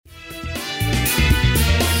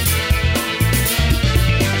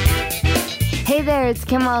Hey there, it's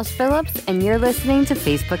Kim Walsh-Phillips, and you're listening to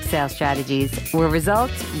Facebook Sales Strategies, where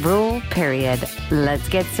results rule, period. Let's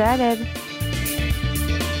get started.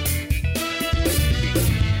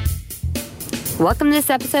 Welcome to this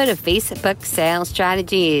episode of Facebook Sales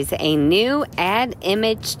Strategies, a new ad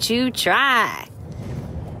image to try.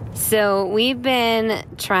 So we've been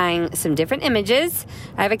trying some different images.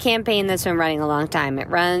 I have a campaign that's been running a long time. It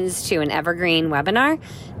runs to an evergreen webinar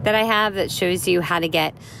that I have that shows you how to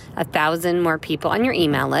get 1,000 more people on your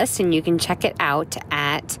email list, and you can check it out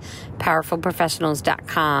at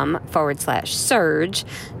powerfulprofessionals.com/surge.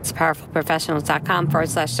 It's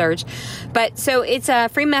powerfulprofessionals.com/surge. But so it's a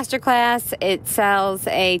free masterclass. It sells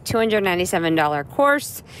a $297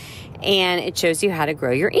 course, and it shows you how to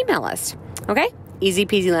grow your email list. Okay? Easy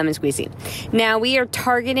peasy lemon squeezy. Now we are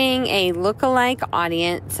targeting a lookalike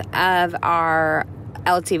audience of our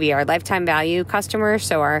LTV, our lifetime value customers,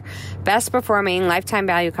 so our best performing lifetime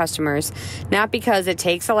value customers, not because it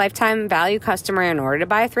takes a lifetime value customer in order to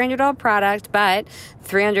buy a $300 product, but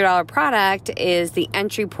 $300 product is the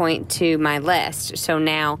entry point to my list. So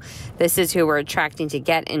now this is who we're attracting to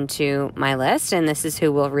get into my list, and this is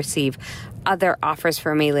who will receive other offers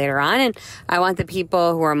from me later on. And I want the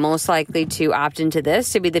people who are most likely to opt into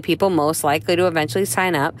this to be the people most likely to eventually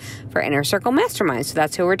sign up for Inner Circle Mastermind. So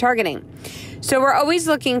that's who we're targeting. So we're always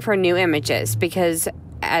looking for new images because,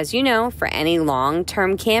 as you know, for any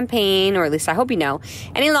long-term campaign, or at least I hope you know,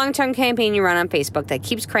 any long-term campaign you run on Facebook that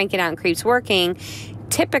keeps cranking out and keeps working,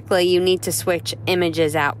 typically you need to switch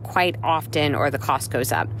images out quite often or the cost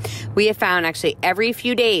goes up. We have found actually every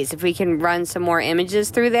few days, if we can run some more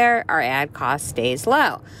images through there, our ad cost stays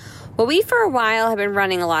low. Well, we for a while have been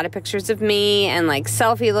running a lot of pictures of me and like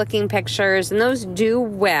selfie looking pictures, and those do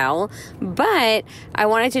well, but I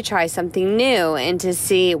wanted to try something new and to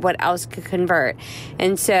see what else could convert.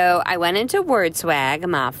 And so I went into WordSwag,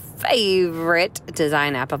 my favorite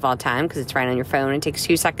design app of all time because it's right on your phone and takes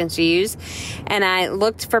 2 seconds to use. And I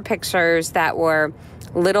looked for pictures that were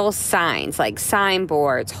little signs, like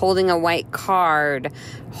signboards, holding a white card,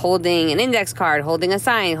 holding an index card, holding a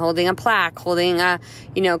sign, holding a plaque, holding a,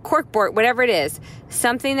 corkboard, whatever it is,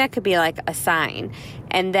 something that could be like a sign.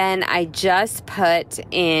 And then I just put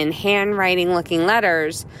in handwriting looking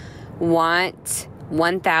letters, want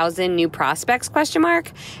 1,000 new prospects, ?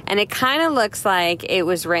 And it kind of looks like it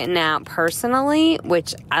was written out personally,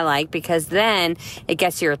 which I like because then it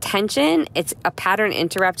gets your attention. It's a pattern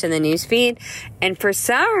interrupt in the newsfeed. And for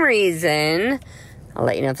some reason, I'll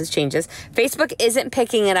let you know if this changes, Facebook isn't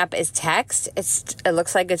picking it up as text. It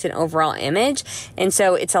looks like it's an overall image. And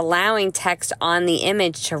so it's allowing text on the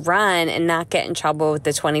image to run and not get in trouble with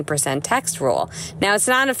the 20% text rule. Now, it's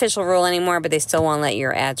not an official rule anymore, but they still won't let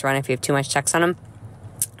your ads run if you have too much text on them.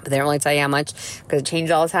 But they don't really tell you how much because it changes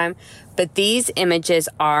all the time. But these images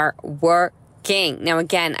are working. Now,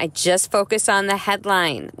 again, I just focus on the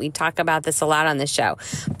headline. We talk about this a lot on this show.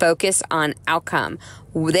 Focus on outcome.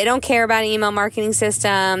 They don't care about an email marketing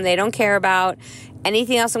system. They don't care about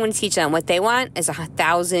anything else I want to teach them. What they want is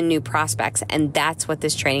 1,000 new prospects. And that's what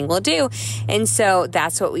this training will do. And so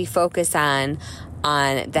that's what we focus on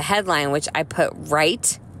the headline, which I put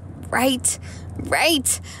right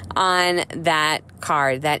on that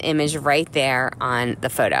card, that image right there on the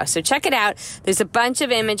photo. So check it out. There's a bunch of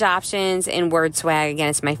image options in WordSwag. Again,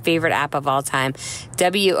 it's my favorite app of all time,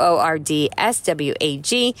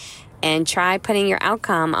 WORDSWAG. And try putting your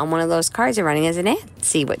outcome on one of those cards you're running as an ad.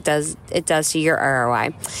 See what it does to your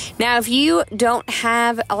ROI. Now, if you don't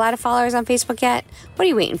have a lot of followers on Facebook yet, what are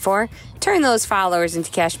you waiting for? Turn those followers into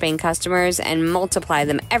cash-paying customers and multiply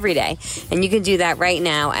them every day. And you can do that right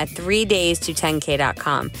now at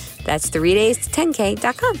 3daysto10k.com. That's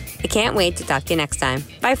 3daysto10k.com. I can't wait to talk to you next time.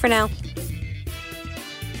 Bye for now.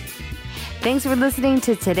 Thanks for listening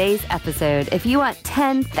to today's episode. If you want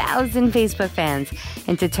 10,000 Facebook fans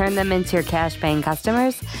and to turn them into your cash-paying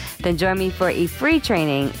customers, then join me for a free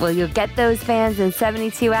training where you'll get those fans in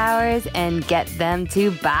 72 hours and get them to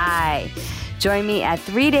buy. Join me at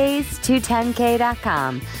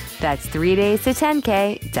 3daysto10k.com. That's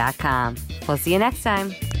 3daysto10k.com. We'll see you next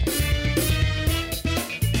time.